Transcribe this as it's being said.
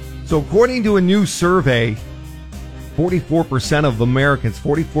So according to a new survey, 44% of Americans,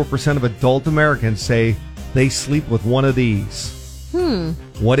 44% of adult Americans say they sleep with one of these.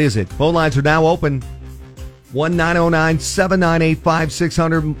 What is it? Phone lines are now open.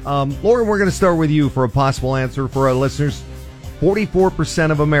 1-909-798-5600. Lauren, we're going to start with you for a possible answer for our listeners. 44%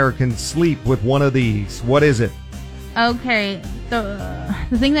 of Americans sleep with one of these. What is it? Okay. The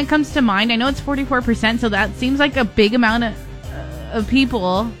thing that comes to mind, I know it's 44%, so that seems like a big amount of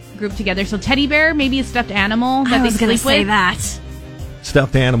people grouped together. So teddy bear, maybe a stuffed animal that they sleep with. I was going to say that.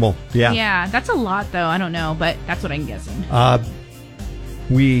 Stuffed animal, yeah. Yeah, that's a lot, though. I don't know, but that's what I'm guessing.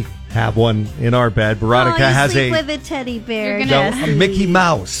 We have one in our bed. Veronica has sleep with a teddy bear. A Mickey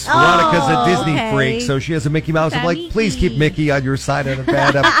Mouse. Veronica's a Disney freak, so she has a Mickey Mouse. I'm like, please keep Mickey on your side of the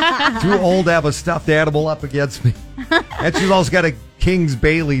bed. I'm too old to have a stuffed animal up against me. And she's also got a King's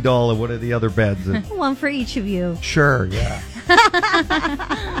Bailey doll in one of the other beds. One for each of you. Sure, yeah.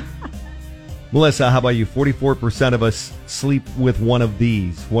 Melissa, how about you? 44% of us sleep with one of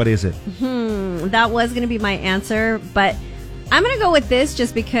these. What is it? That was going to be my answer, but I'm going to go with this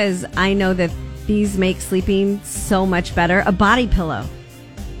just because I know that these make sleeping so much better. A body pillow.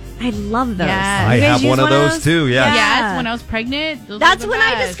 I love those. Yes. I have one of those too, yeah. Yes, when I was pregnant. That's when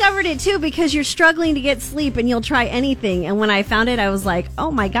I discovered it too, because you're struggling to get sleep and you'll try anything. And when I found it, I was like,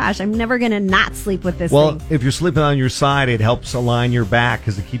 oh my gosh, I'm never going to not sleep with this thing. If you're sleeping on your side, it helps align your back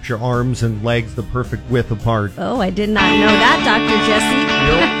because it keeps your arms and legs the perfect width apart. Oh, I did not know that, Dr.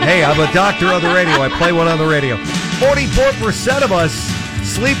 Jesse. Hey, I'm a doctor on the radio. I play one on the radio. 44% of us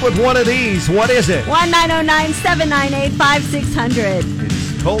sleep with one of these. What is it? 1-909-798-5600.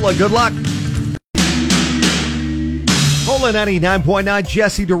 Cola, good luck. Cola 99.9,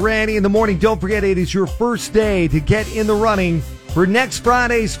 Jesse Durante in the morning. Don't forget, it is your first day to get in the running for next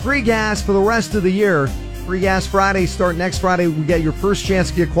Friday's free gas for the rest of the year. Free Gas Friday start next Friday. We get your first chance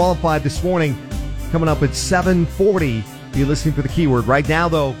to get qualified this morning. Coming up at 7:40. Be listening for the keyword. Right now,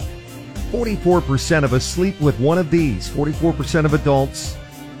 though, 44% of us sleep with one of these. 44% of adults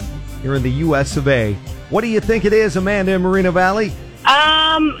here in the U.S. of A. What do you think it is, Amanda in Moreno Valley?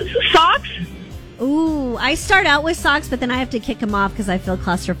 Socks? Ooh, I start out with socks, but then I have to kick them off because I feel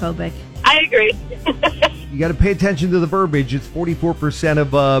claustrophobic. I agree. You got to pay attention to the verbiage. It's 44%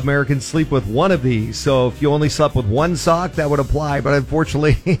 of Americans sleep with one of these. So if you only slept with one sock, that would apply. But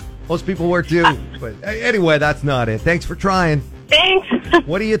unfortunately, most people wear two. But anyway, that's not it. Thanks for trying. Thanks.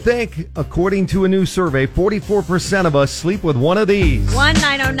 What do you think? According to a new survey, 44% of us sleep with one of these.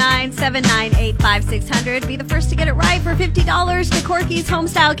 1-909-798-5600. Be the first to get it right for $50 to Corky's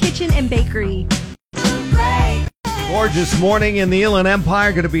Homestyle Kitchen and Bakery. Gorgeous morning in the Inland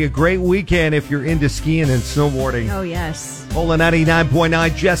Empire. Going to be a great weekend if you're into skiing and snowboarding. Oh, yes. Cola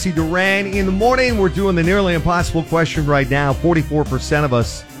 99.9, Jesse Durante in the morning. We're doing the nearly impossible question right now. 44% of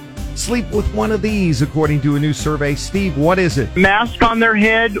us sleep with one of these, according to a new survey. Steve, what is it? Mask on their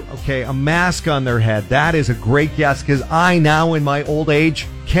head. Okay, a mask on their head. That is a great guess, because I now, in my old age,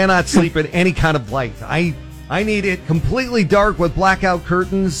 cannot sleep in any kind of light. I need it completely dark with blackout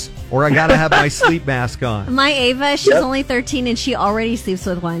curtains, or I got to have my sleep mask on. My Ava, she's only 13, and she already sleeps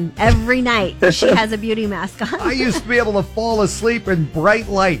with one. Every night, she has a beauty mask on. I used to be able to fall asleep in bright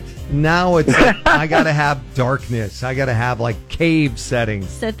light. Now it's like, I got to have darkness. I got to have like cave settings.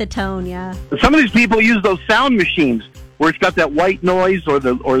 Set the tone, yeah. Some of these people use those sound machines where it's got that white noise or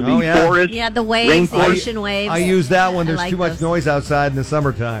the forest. Yeah, the waves, the ocean waves. I use that when there's too much noise outside in the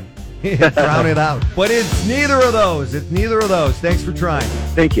summertime. Drown it out. But it's neither of those. It's neither of those. Thanks for trying.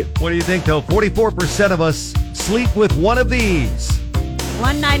 Thank you. What do you think, though? 44% of us sleep with one of these.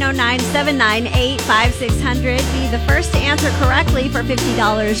 1-909-798-5600. Be the first to answer correctly for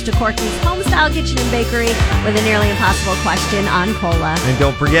 $50 to Corky's Homestyle Kitchen and Bakery with a nearly impossible question on Cola. And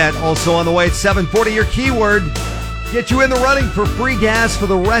don't forget, also on the way at 7:40, your keyword. Get you in the running for free gas for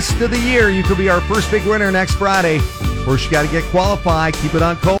the rest of the year. You could be our first big winner next Friday. First, you got to get qualified. Keep it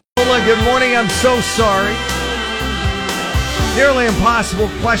on Cola. Good morning. I'm so sorry. Nearly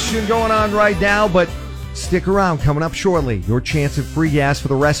impossible question going on right now, but stick around. Coming up shortly, your chance at free gas for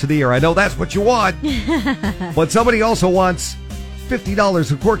the rest of the year. I know that's what you want, but somebody also wants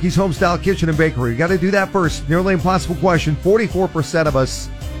 $50 of Corky's Homestyle Kitchen and Bakery. You got to do that first. Nearly impossible question. 44% of us,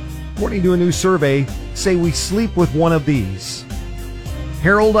 according to a new survey, say we sleep with one of these.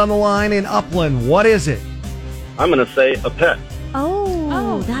 Harold on the line in Upland. What is it? I'm going to say a pet.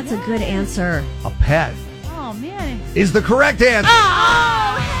 Oh, that's a good answer. A pet. Oh, man. Is the correct answer.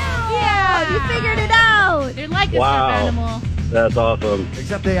 Oh, hell yeah. You figured it out. They're like a Wow. stuffed animal. That's awesome.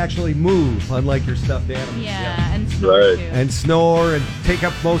 Except they actually move, unlike your stuffed animals. Yeah, and snore Right. too. And snore and take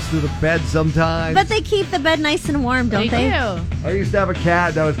up most of the bed sometimes. But they keep the bed nice and warm, don't they? do. I used to have a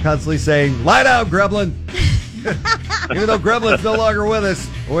cat that was constantly saying, "Lie down, Gremlin." Even though Gremlin's no longer with us,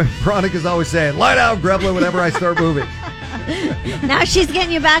 Veronica's always saying, "Lie down, Gremlin," whenever I start moving. Now she's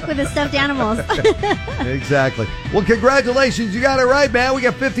getting you back with the stuffed animals. Exactly. Well, congratulations. You got it right, man. We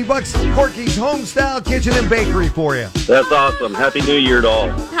got $50 Corky's Homestyle Kitchen and Bakery for you. That's awesome. Happy New Year to all.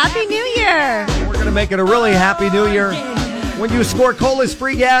 Happy New Year. We're going to make it a really happy new year when you score Cola's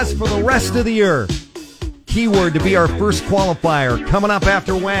free gas for the rest of the year. Keyword to be our first qualifier coming up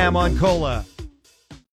after Wham on Cola.